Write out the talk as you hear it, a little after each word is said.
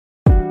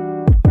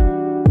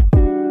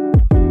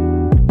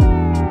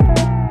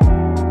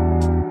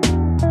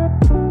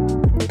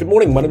Good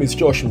morning, my name is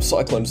Josh from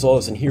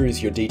CyclonesOZ, and here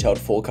is your detailed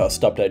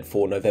forecast update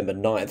for November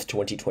 9th,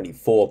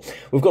 2024.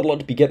 We've got a lot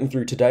to be getting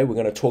through today. We're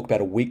going to talk about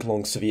a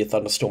week-long severe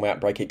thunderstorm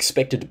outbreak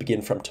expected to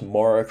begin from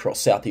tomorrow across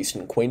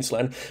southeastern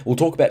Queensland. We'll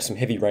talk about some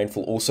heavy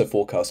rainfall also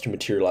forecast to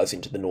materialise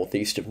into the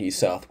northeast of New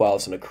South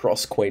Wales and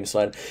across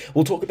Queensland.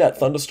 We'll talk about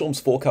thunderstorms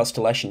forecast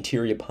to lash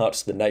interior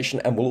parts of the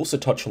nation, and we'll also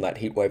touch on that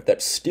heatwave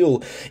that's still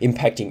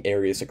impacting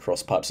areas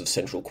across parts of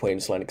central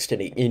Queensland,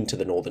 extending into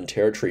the Northern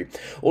Territory.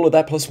 All of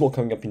that plus more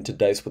coming up in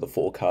today's with a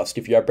forecast.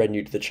 If you are brand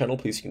new to the channel,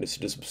 please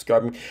consider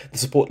subscribing. The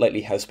support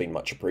lately has been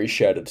much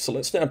appreciated. So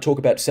let's now talk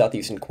about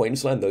southeastern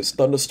Queensland. Those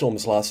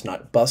thunderstorms last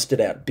night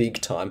busted out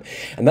big time,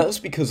 and that was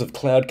because of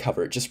cloud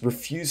cover. It just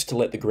refused to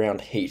let the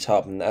ground heat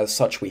up, and as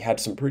such we had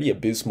some pretty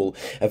abysmal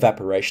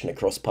evaporation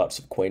across parts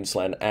of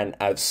Queensland, and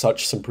as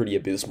such some pretty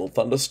abysmal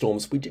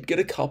thunderstorms. We did get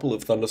a couple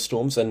of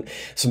thunderstorms and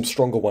some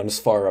stronger ones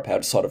fire up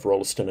outside of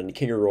Rolleston and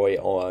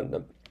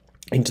Kingaroy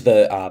into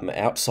the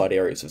outside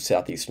areas of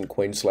southeastern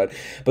Queensland,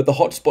 but the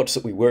hotspots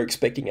that we were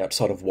expecting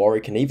outside of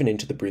Warwick and even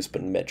into the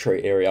Brisbane metro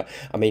area,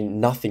 I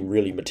mean, nothing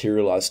really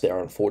materialised there,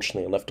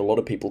 unfortunately, and left a lot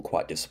of people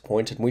quite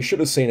disappointed. We should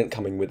have seen it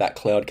coming with that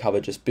cloud cover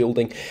just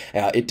building.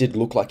 It did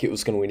look like it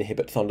was going to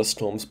inhibit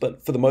thunderstorms,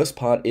 but for the most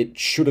part, it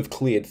should have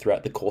cleared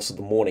throughout the course of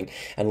the morning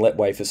and let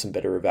way for some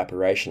better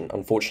evaporation.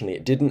 Unfortunately,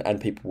 it didn't, and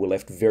people were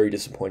left very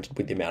disappointed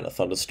with the amount of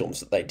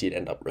thunderstorms that they did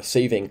end up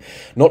receiving.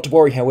 Not to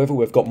worry, however,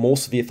 we've got more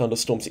severe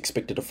thunderstorms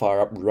expected to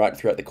fire up right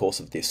throughout the course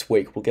of this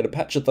week. We'll get a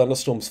patch of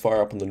thunderstorms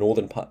fire up on the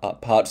northern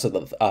parts of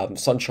the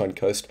Sunshine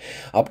Coast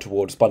up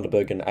towards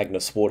Bundaberg and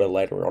Agnes Water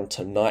later on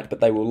tonight, but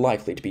they will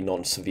likely to be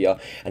non-severe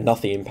and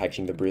nothing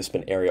impacting the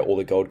Brisbane area or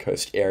the Gold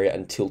Coast area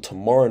until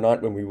tomorrow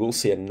night, when we will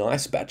see a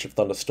nice batch of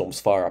thunderstorms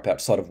fire up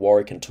outside of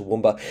Warwick and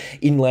Toowoomba.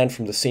 Inland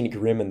from the Scenic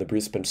Rim and the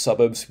Brisbane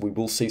suburbs, we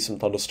will see some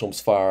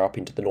thunderstorms fire up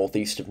into the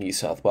northeast of New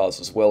South Wales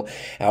as well,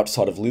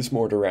 outside of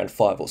Lismore at around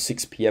 5 or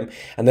 6 p.m,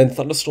 and then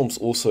thunderstorms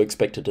also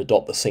expected to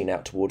dot the scene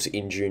out towards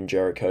Injune,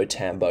 Jericho,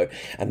 Tambo,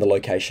 and the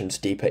locations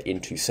deeper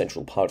into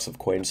central parts of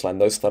Queensland.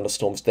 Those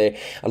thunderstorms there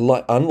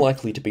are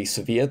unlikely to be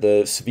severe.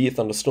 The severe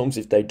thunderstorms,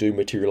 if they do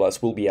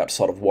materialise, will be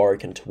outside of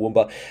Warwick and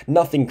Toowoomba.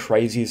 Nothing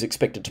crazy is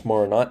expected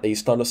tomorrow night.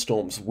 These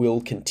thunderstorms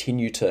will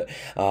continue to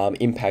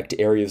impact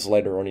areas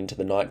later on into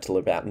the night till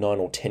about 9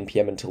 or 10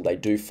 p.m. until they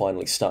do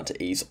finally start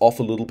to ease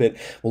off a little bit.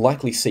 We'll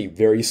likely see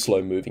very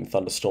slow moving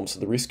thunderstorms, so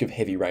the risk of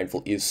heavy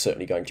rainfall is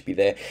certainly going to be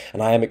there,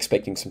 and I am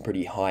expecting some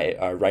pretty high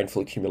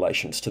rainfall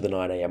accumulations to the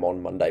 9 a.m.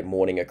 on Monday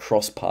morning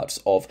across parts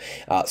of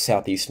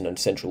southeastern and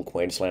central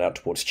Queensland out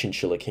towards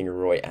Chinchilla,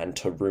 Kingaroy and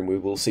Taroom. We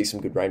will see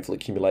some good rainfall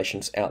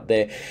accumulations out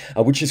there,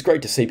 which is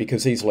great to see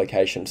because these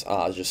locations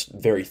are just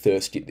very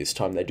thirsty at this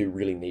time. They do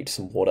really need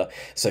some water.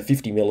 So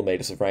 50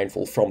 millimetres of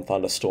rainfall from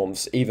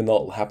thunderstorms, even though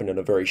it will happen in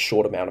a very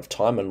short amount of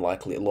time and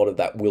likely a lot of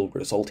that will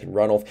result in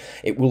runoff,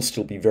 it will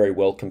still be very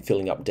welcome,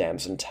 filling up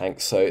dams and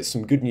tanks. So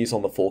some good news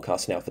on the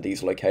forecast now for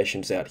these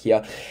locations out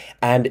here,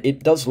 and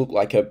it does look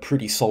like a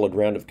pretty solid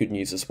round of good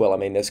news as well. I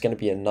mean, there's going to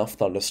be enough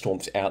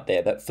thunderstorms out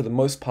there that for the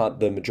most part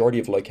the majority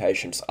of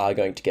locations are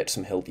going to get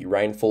some healthy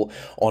rainfall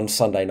on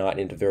Sunday night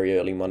into very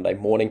early Monday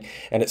morning,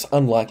 and it's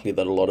unlikely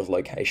that a lot of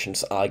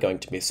locations are going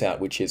to miss out,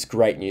 which is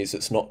great news.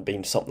 It's not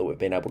been something that we've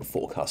been able to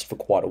forecast for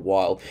quite a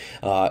while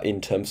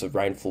in terms of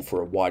rainfall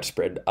for a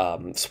widespread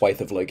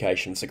swathe of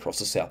locations across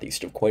the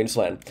southeast of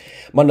Queensland.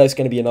 Monday's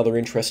going to be another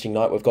interesting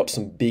night. We've got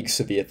some big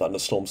severe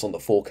thunderstorms on the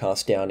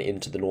forecast down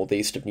into the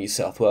northeast of New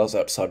South Wales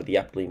outside of the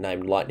aptly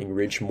named Lightning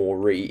Ridge,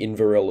 Moree,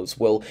 Inverell as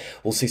well.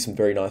 We'll see some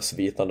very nice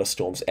severe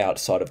thunderstorms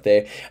outside of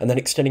there, and then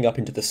extending up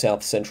into the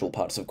south central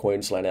parts of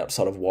Queensland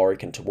outside of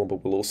Warwick and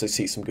Toowoomba, we'll also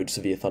see some good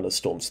severe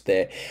thunderstorms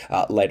there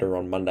later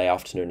on Monday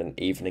afternoon and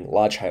evening.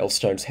 Large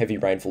hailstones, heavy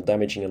rainfall,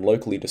 damaging and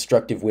locally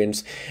destructive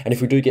winds, and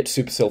if we do get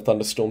supercell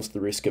thunderstorms,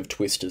 the risk of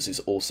twisters is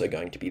also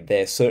going to be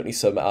there. Certainly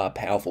some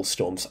powerful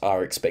storms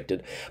are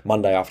expected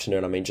Monday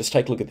afternoon. I mean, just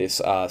take a look at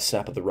this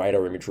snap of the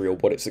radar imagery or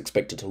what it's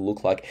expected to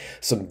look like.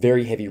 Some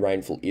very heavy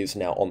rainfall is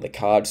now on the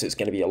cards. There's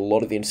going to be a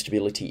lot of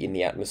instability in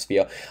the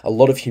atmosphere, a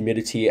lot of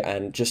humidity,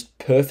 and just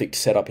perfect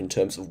setup in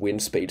terms of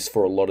wind speeds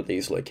for a lot of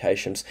these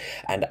locations,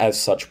 and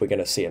as such we're going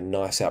to see a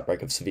nice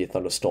outbreak of severe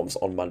thunderstorms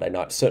on Monday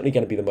night. Certainly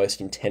going to be the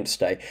most intense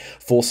day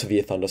for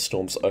severe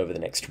thunderstorms over the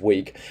next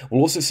week.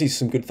 We'll also see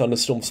some good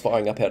thunderstorms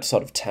firing up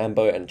outside of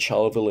Tambo and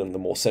Charleville in the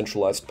more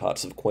centralised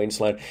parts of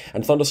Queensland,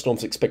 and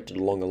thunderstorms expected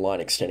along a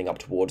line extending up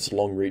towards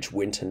Longreach,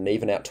 Winton, and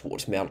even out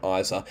towards Mount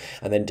Isa,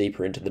 and then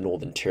deeper into the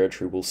Northern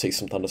Territory. We'll see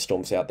some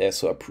thunderstorms out there,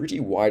 so a pretty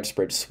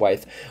widespread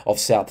swathe of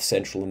south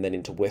central and then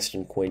into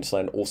western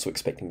Queensland, also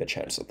expecting the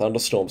chance of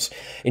thunderstorms.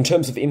 In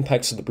terms of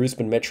impacts of the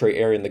Brisbane metro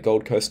area and the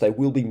Gold Coast, they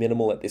will be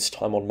minimal at this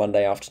time on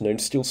Monday afternoon.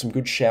 Still some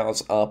good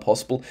showers are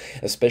possible,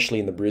 especially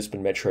in the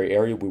Brisbane metro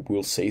area. We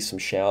will see some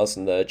showers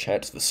and the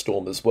chance of a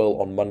storm as well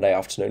on Monday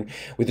afternoon,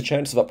 with a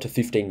chance of up to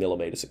 15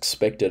 millimetres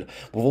expected.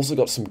 We've also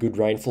got some good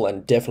rainfall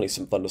and definitely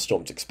some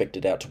thunderstorms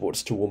expected out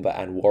towards Toowoomba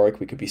and Warwick.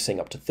 We could be seeing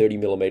up to 30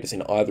 millimetres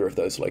in either of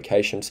those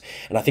locations,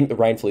 and I think the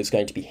rainfall is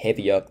going to be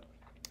heavier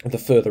the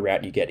further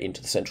out you get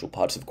into the central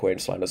parts of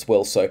Queensland as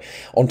well. So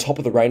on top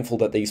of the rainfall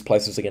that these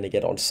places are going to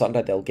get on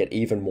Sunday, they'll get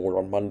even more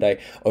on Monday.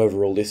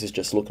 Overall, this is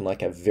just looking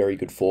like a very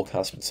good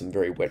forecast with some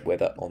very wet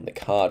weather on the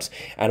cards.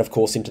 And of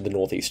course, into the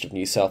northeast of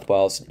New South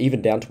Wales,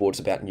 even down towards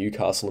about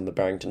Newcastle and the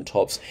Barrington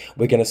Tops,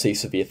 we're going to see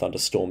severe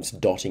thunderstorms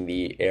dotting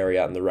the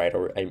area and the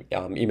radar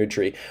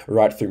imagery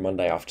right through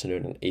Monday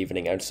afternoon and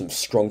evening, and some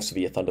strong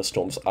severe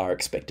thunderstorms are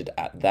expected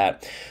at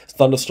that.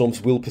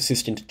 Thunderstorms will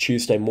persist into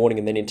Tuesday morning,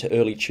 and then into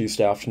early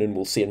Tuesday afternoon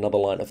we'll see another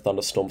line of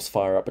thunderstorms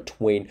fire up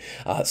between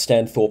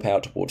Stanthorpe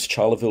out towards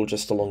Charleville,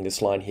 just along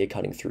this line here,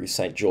 cutting through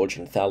St George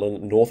and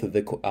Thallon, north of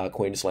the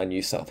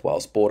Queensland-New South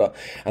Wales border.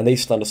 And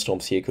these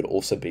thunderstorms here could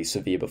also be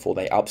severe before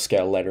they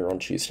upscale later on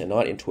Tuesday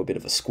night into a bit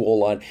of a squall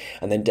line,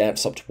 and then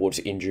dance up towards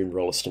Injune,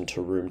 Rolleston,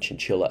 Taroom,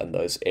 Chinchilla, and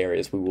those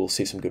areas. We will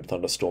see some good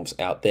thunderstorms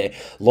out there.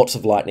 Lots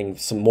of lightning,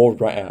 some more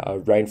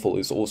rainfall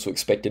is also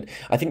expected.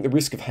 I think the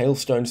risk of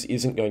hailstones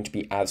isn't going to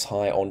be as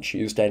high on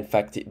Tuesday. In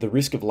fact, the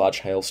risk of large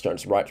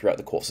hailstones right throughout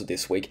the course of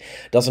this week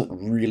doesn't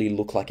really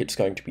look like it's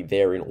going to be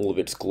there in all of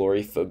its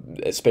glory, for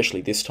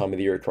especially this time of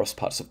the year across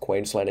parts of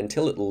Queensland,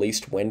 until at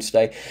least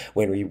Wednesday,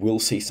 when we will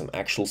see some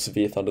actual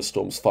severe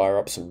thunderstorms fire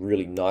up, some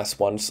really nice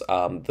ones,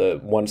 the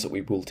ones that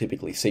we will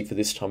typically see for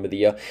this time of the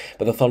year.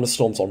 But the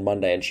thunderstorms on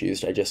Monday and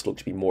Tuesday just look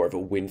to be more of a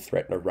wind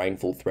threat and a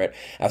rainfall threat,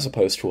 as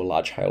opposed to a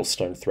large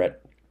hailstone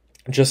threat.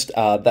 Just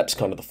that's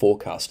kind of the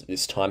forecast at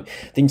this time.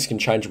 Things can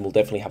change, and we'll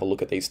definitely have a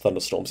look at these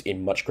thunderstorms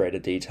in much greater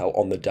detail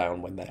on the day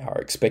on when they are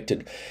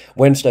expected.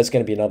 Wednesday's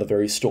going to be another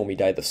very stormy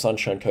day. The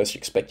Sunshine Coast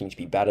expecting to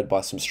be battered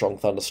by some strong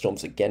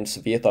thunderstorms again.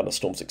 Severe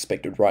thunderstorms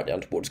expected right down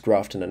towards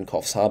Grafton and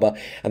Coffs Harbour,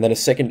 and then a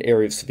second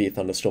area of severe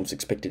thunderstorms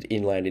expected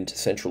inland into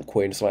central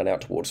Queensland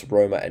out towards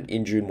Roma and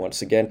Injune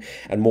once again,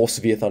 and more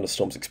severe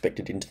thunderstorms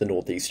expected into the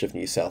northeast of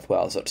New South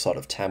Wales outside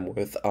of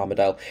Tamworth,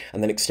 Armidale,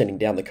 and then extending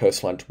down the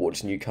coastline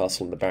towards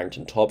Newcastle and the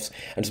Barrington Tops.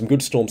 And some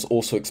good storms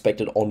also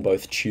expected on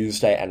both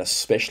Tuesday and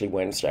especially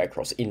Wednesday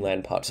across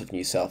inland parts of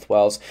New South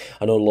Wales.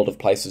 I know a lot of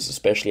places,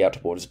 especially out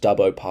towards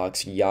Dubbo,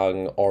 Parks,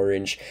 Young,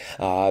 Orange,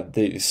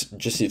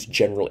 this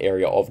general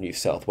area of New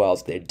South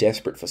Wales, they're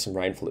desperate for some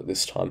rainfall at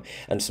this time,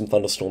 and some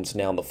thunderstorms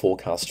now in the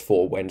forecast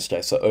for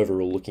Wednesday. So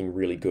overall looking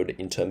really good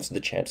in terms of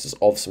the chances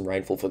of some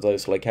rainfall for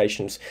those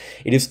locations.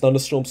 It is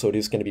thunderstorm, so it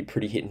is going to be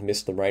pretty hit and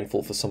miss, the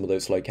rainfall for some of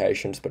those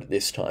locations, but at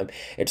this time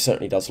it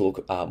certainly does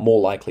look more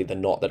likely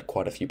than not that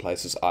quite a few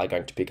places are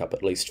going to pick up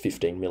at least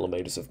 15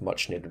 millimetres of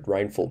much needed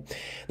rainfall.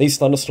 These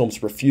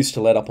thunderstorms refuse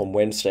to let up on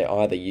Wednesday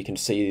either. You can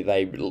see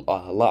they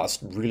last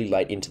really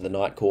late into the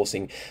night,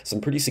 causing some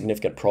pretty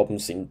significant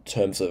problems in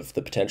terms of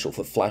the potential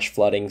for flash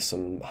flooding,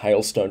 some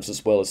hailstones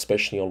as well,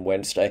 especially on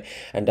Wednesday,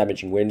 and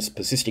damaging winds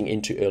persisting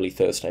into early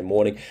Thursday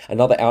morning.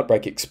 Another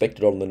outbreak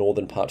expected on the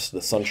northern parts of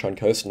the Sunshine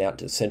Coast and out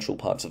to central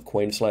parts of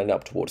Queensland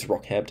up towards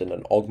Rockhampton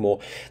and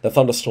Ogmore. The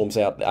thunderstorms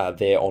out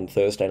there on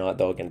Thursday night,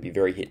 they are going to be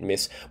very hit and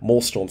miss.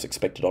 More storms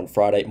expected on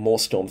Friday, more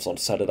storms on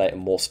Saturday, and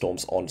more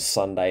storms on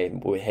Sunday.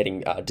 And we're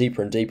heading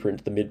deeper and deeper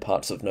into the mid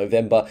parts of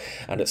November,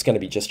 and it's going to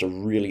be just a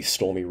really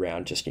stormy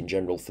round just in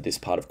general for this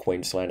part of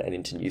Queensland and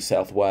into New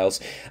South Wales.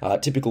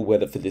 Typical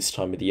weather for this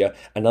time of the year.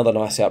 Another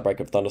nice outbreak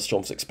of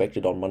thunderstorms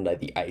expected on Monday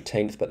the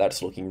 18th, but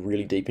that's looking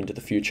really deep into the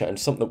future and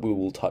something that we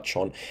will touch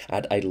on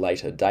at a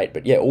later date.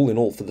 But yeah, all in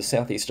all, for the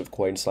southeast of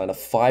Queensland, a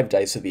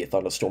 5-day severe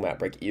thunderstorm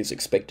outbreak is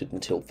expected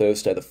until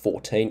Thursday the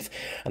 14th,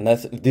 and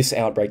this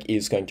outbreak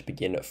is going to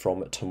begin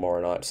from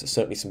tomorrow night. So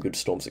certainly some good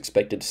storms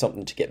expected,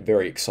 something to get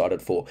very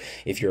excited for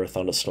if you're a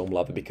thunderstorm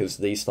lover, because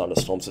these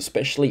thunderstorms,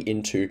 especially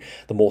into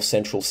the more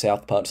central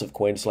south parts of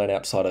Queensland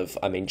outside of,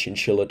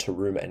 Chinchilla,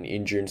 Taroom and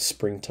Injune,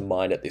 spring to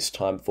mind at this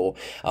time for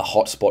a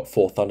hotspot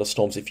for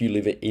thunderstorms. If you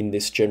live in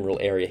this general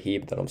area here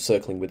that I'm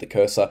circling with the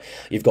cursor,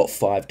 you've got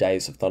 5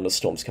 days of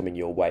thunderstorms coming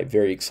your way.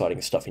 Very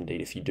exciting stuff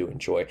indeed if you do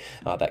enjoy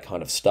that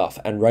kind of stuff.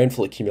 And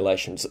rainfall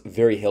accumulations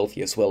very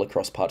healthy as well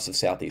across parts of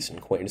southeastern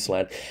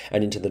Queensland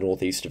and into the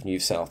northeast of New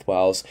South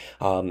Wales.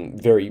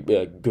 Very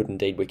good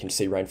indeed. We can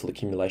see rainfall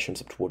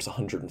accumulations up towards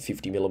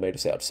 150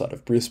 millimetres outside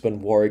of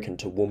Brisbane, Warwick and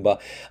Toowoomba,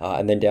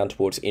 and then down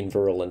towards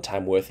Inverell and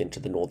Tamworth into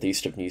the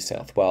northeast of New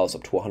South Wales,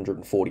 up to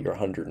 140 or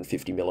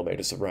 150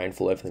 millimetres of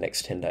rainfall over the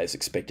next 10 days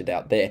expected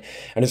out there.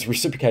 And it's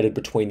reciprocated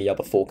between the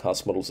other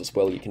forecast models as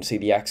well. You can see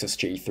the Axis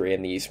G3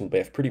 and the Eastern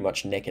BF pretty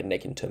much neck and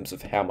neck in terms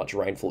of how much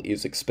rainfall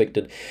is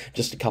expected.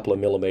 Just a couple of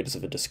millimetres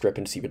of a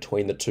discrepancy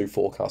between the two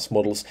forecast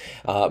models,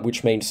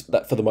 which means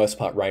that for the most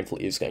part rainfall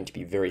is going to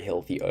be very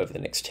healthy over the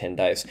next 10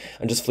 days.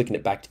 And just flicking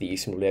it back to the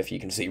Eastern BF, you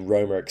can see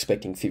Roma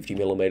expecting 50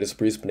 millimetres,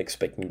 Brisbane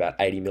expecting about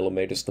 80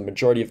 millimetres. The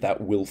majority of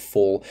that will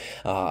fall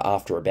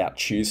after about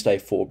Tuesday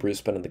for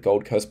Brisbane and the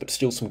Gold Coast, but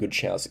still some good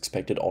showers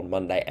expected on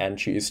Monday and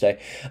Tuesday.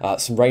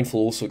 Some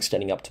rainfall also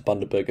extending up to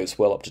Bundaberg as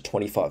well, up to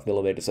 25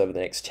 millimetres over the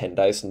next 10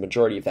 days. And the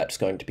majority of that's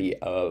going to be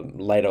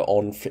later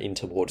on in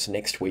towards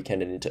next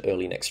weekend and into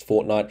early next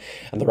fortnight,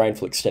 and the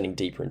rainfall extending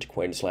deeper into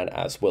Queensland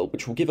as well,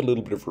 which will give a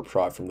little bit of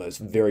reprieve from those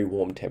very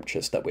warm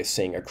temperatures that we're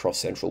seeing across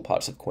central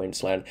parts of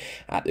Queensland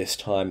at this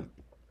time.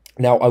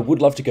 Now, I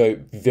would love to go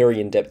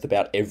very in-depth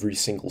about every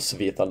single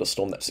severe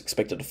thunderstorm that's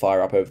expected to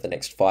fire up over the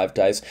next 5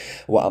 days.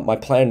 Well, my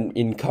plan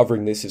in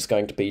covering this is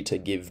going to be to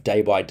give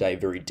day-by-day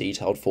very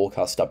detailed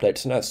forecast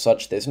updates, and as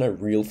such, there's no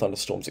real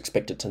thunderstorms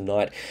expected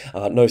tonight,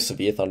 no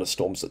severe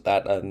thunderstorms at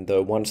that, and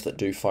the ones that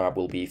do fire up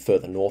will be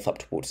further north up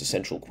towards the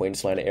central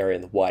Queensland area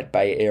and the Wide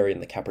Bay area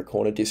in the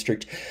Capricorn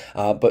district.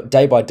 But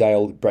day-by-day,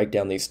 I'll break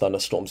down these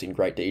thunderstorms in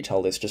great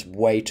detail. There's just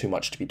way too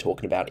much to be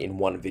talking about in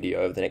one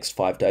video over the next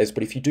 5 days,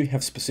 but if you do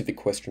have specific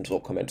questions or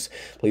comments,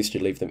 please do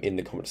leave them in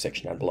the comment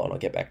section down below and I'll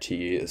get back to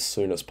you as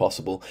soon as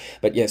possible.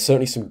 But yeah,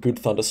 certainly some good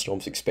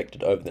thunderstorms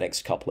expected over the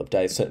next couple of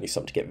days. Certainly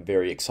something to get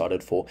very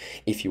excited for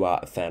if you are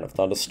a fan of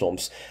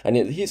thunderstorms. And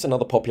here's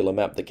another popular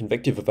map, the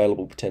convective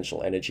available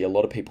potential energy. A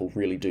lot of people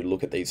really do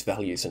look at these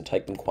values and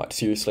take them quite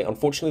seriously.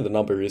 Unfortunately, the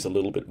number is a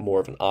little bit more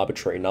of an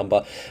arbitrary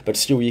number, but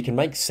still you can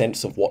make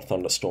sense of what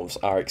thunderstorms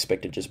are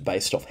expected just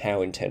based off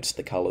how intense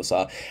the colors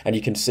are. And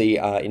you can see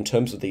in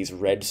terms of these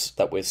reds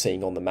that we're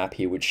seeing on the map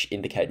here, which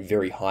indicate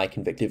very high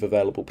convective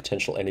available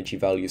potential energy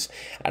values,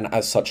 and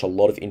as such a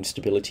lot of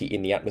instability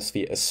in the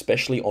atmosphere,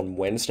 especially on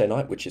Wednesday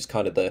night, which is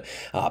kind of the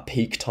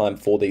peak time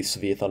for these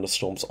severe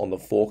thunderstorms on the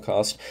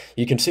forecast.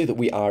 You can see that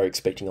we are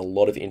expecting a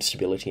lot of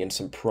instability and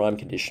some prime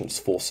conditions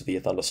for severe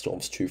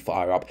thunderstorms to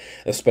fire up,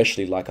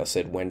 especially, like I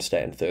said,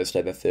 Wednesday and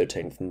Thursday, the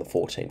 13th and the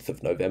 14th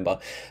of November.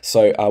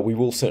 So we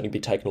will certainly be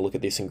taking a look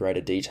at this in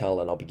greater detail,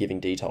 and I'll be giving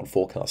detailed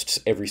forecasts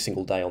every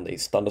single day on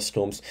these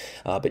thunderstorms.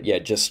 But yeah,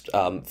 just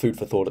food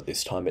for thought at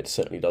this time. It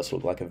certainly does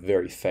look like a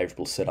very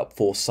favourable setup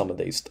for some of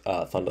these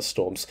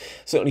thunderstorms.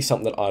 Certainly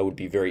something that I would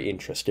be very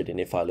interested in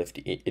if I lived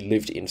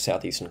in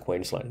southeastern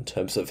Queensland, in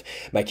terms of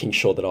making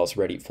sure that I was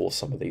ready for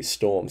some of these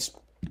storms.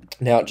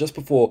 Now, just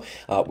before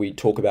we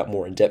talk about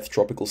more in-depth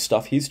tropical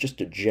stuff, here's just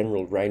a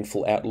general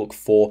rainfall outlook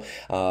for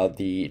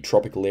the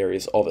tropical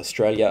areas of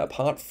Australia.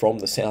 Apart from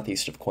the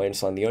southeast of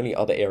Queensland, the only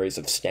other areas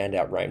of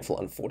standout rainfall,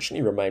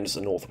 unfortunately, remains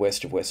the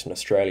northwest of Western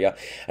Australia.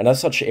 And as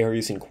such,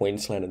 areas in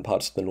Queensland and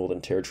parts of the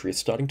Northern Territory are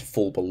starting to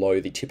fall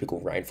below the typical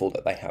rainfall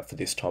that they have for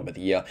this time of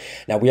the year.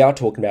 Now, we are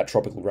talking about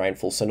tropical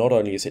rainfall, so not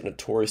only is it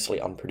notoriously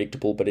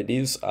unpredictable, but it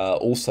is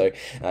also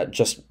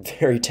just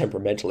very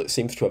temperamental. It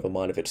seems to have a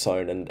mind of its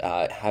own and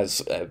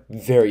has a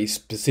very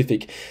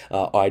specific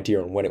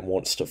idea on when it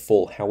wants to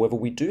fall. However,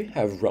 we do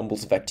have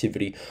rumbles of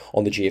activity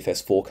on the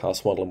GFS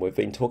forecast model, and we've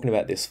been talking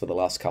about this for the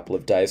last couple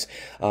of days.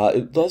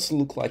 It does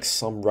look like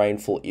some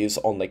rainfall is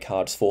on the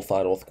cards for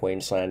far north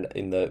Queensland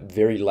in the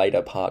very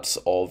later parts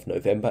of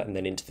November and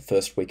then into the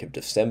first week of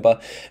December.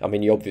 I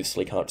mean, you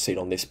obviously can't see it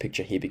on this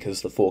picture here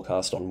because the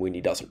forecast on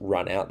windy doesn't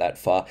run out that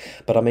far,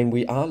 but I mean,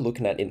 we are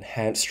looking at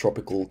enhanced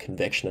tropical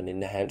convection and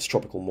enhanced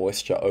tropical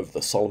moisture over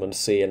the Solomon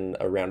Sea and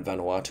around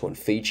Vanuatu and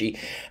Fiji.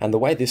 And the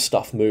way this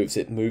stuff moves,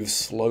 it moves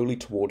slowly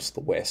towards the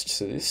west.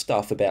 So this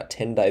stuff, about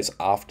 10 days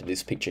after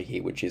this picture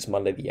here, which is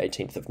Monday the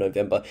 18th of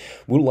November,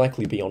 will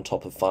likely be on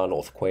top of far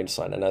north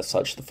Queensland. And as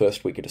such, the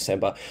first week of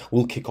December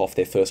will kick off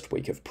their first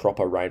week of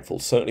proper rainfall.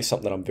 Certainly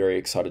something that I'm very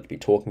excited to be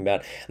talking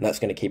about. And that's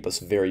going to keep us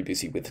very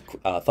busy with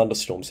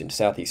thunderstorms in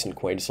southeastern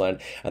Queensland,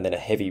 and then a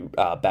heavy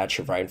batch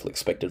of rainfall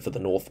expected for the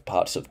north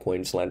parts of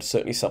Queensland.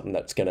 Certainly something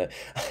that's going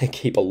to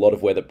keep a lot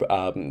of weather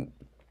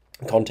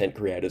content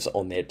creators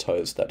on their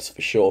toes, that's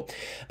for sure.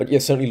 But yeah,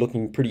 certainly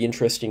looking pretty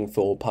interesting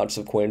for parts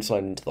of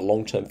Queensland into the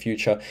long-term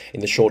future.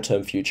 In the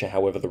short-term future,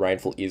 however, the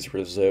rainfall is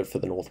reserved for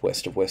the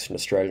northwest of Western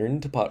Australia and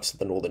into parts of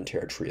the Northern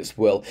Territory as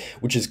well,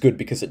 which is good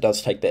because it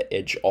does take the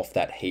edge off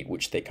that heat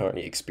which they're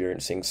currently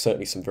experiencing.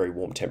 Certainly some very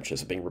warm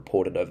temperatures are being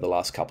reported over the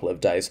last couple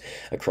of days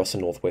across the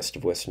northwest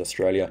of Western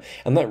Australia,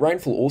 and that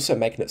rainfall also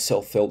making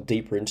itself felt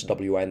deeper into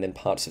WA and then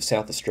parts of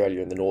South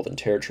Australia and the Northern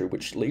Territory,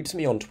 which leads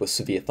me on to a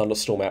severe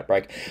thunderstorm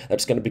outbreak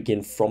that's going to begin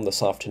from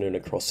this afternoon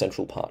across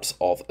central parts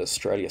of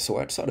Australia. So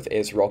outside of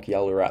Ayers Rock,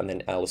 Yallarat and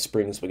then Alice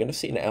Springs, we're going to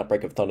see an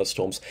outbreak of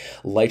thunderstorms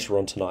later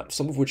on tonight,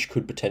 some of which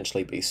could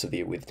potentially be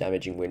severe with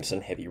damaging winds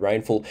and heavy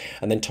rainfall.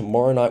 And then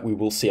tomorrow night we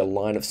will see a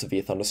line of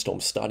severe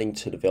thunderstorms starting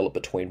to develop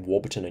between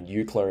Warburton and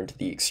Eucla into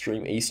the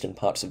extreme eastern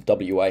parts of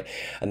WA,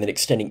 and then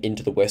extending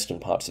into the western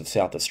parts of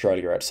South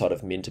Australia outside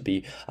of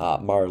Minturpee,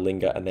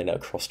 Murralinga, and then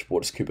across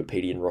towards Cooper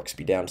Pedy and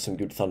Roxby Downs. Some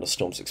good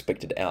thunderstorms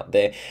expected out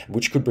there,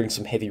 which could bring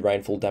some heavy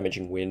rainfall,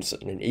 damaging winds,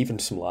 and even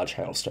some large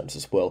hailstones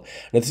as well.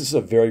 Now, this is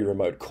a very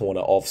remote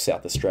corner of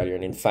South Australia,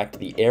 and in fact,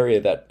 the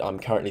area that I'm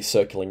currently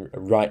circling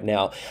right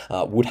now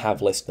would have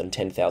less than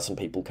 10,000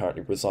 people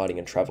currently residing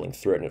and travelling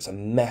through it, and it's a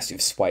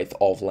massive swathe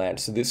of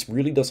land, so this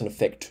really doesn't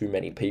affect too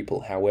many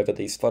people. However,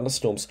 these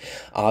thunderstorms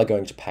are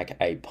going to pack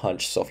a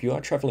punch, so if you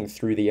are travelling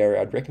through the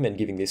area, I'd recommend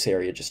giving this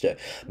area just a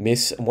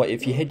miss. And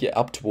if you head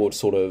up towards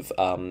sort of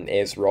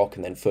Ayers Rock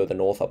and then further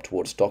north up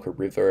towards Docker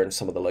River and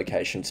some of the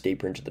locations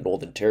deeper into the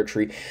Northern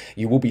Territory,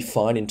 you will be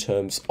fine in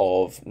terms terms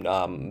of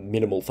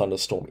minimal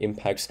thunderstorm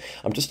impacts.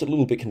 I'm just a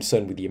little bit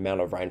concerned with the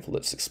amount of rainfall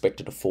that's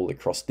expected to fall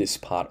across this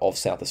part of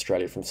South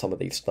Australia from some of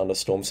these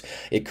thunderstorms.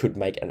 It could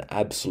make an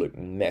absolute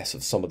mess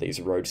of some of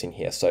these roads in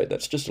here. So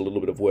that's just a little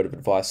bit of word of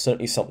advice,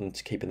 certainly something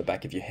to keep in the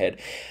back of your head.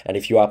 And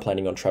if you are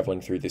planning on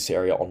travelling through this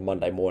area on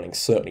Monday morning,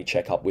 certainly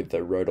check up with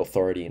the Road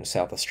Authority in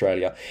South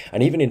Australia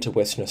and even into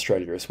Western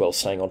Australia as well,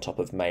 staying on top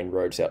of main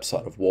roads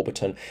outside of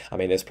Warburton. I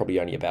mean, there's probably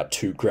only about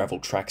 2 gravel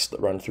tracks that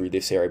run through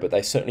this area, but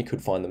they certainly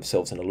could find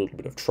themselves in a little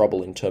bit of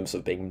trouble in terms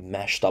of being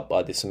mashed up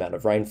by this amount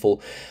of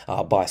rainfall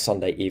by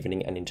Sunday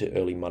evening and into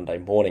early Monday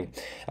morning.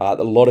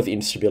 A lot of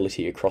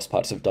instability across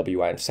parts of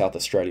WA and South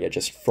Australia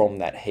just from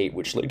that heat,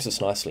 which leads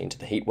us nicely into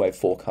the heatwave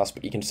forecast,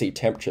 but you can see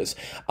temperatures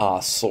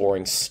are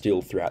soaring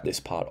still throughout this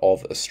part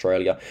of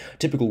Australia.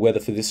 Typical weather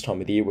for this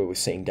time of the year, where we're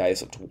seeing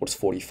days up towards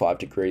 45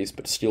 degrees,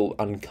 but still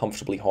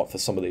uncomfortably hot for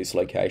some of these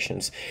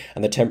locations.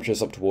 And the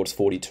temperatures up towards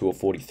 42 or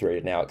 43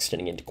 are now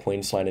extending into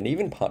Queensland and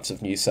even parts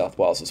of New South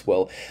Wales as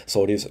well.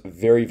 So it is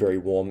very, very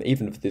warm,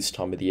 even for this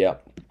time of the year.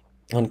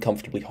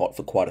 Uncomfortably hot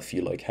for quite a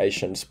few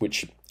locations,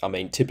 which, I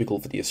mean, typical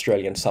for the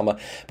Australian summer,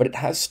 but it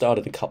has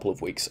started a couple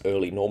of weeks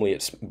early. Normally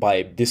it's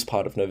by this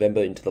part of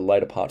November into the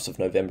later parts of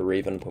November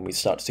even, when we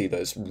start to see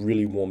those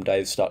really warm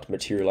days start to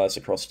materialise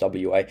across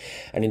WA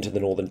and into the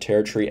Northern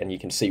Territory. And you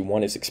can see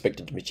one is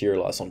expected to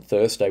materialise on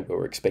Thursday, where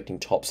we're expecting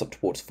tops up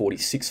towards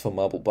 46 for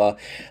Marble Bar,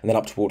 and then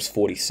up towards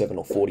 47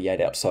 or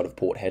 48 outside of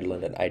Port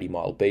Hedland and 80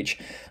 Mile Beach.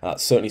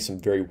 Certainly some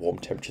very warm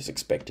temperatures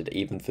expected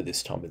even for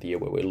this time of the year,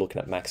 where we're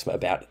looking at maximum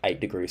about 8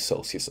 degrees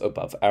Celsius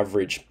above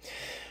average.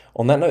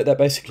 On that note, that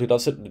basically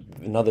does it.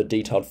 Another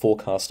detailed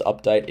forecast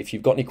update. If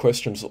you've got any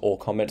questions or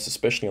comments,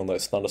 especially on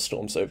those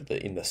thunderstorms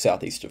in the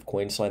southeast of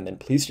Queensland, then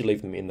please do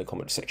leave them in the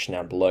comment section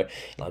down below, and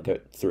I'll go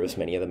through as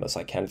many of them as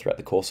I can throughout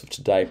the course of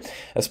today.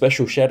 A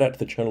special shout out to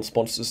the channel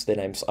sponsors. Their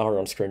names are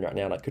on screen right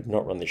now, and I could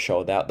not run this show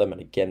without them.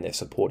 And again, their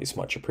support is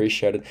much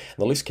appreciated. And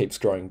the list keeps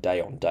growing day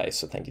on day,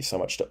 so thank you so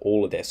much to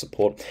all of their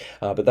support.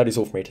 But that is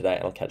all for me today,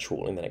 and I'll catch you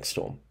all in the next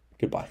storm.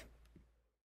 Goodbye.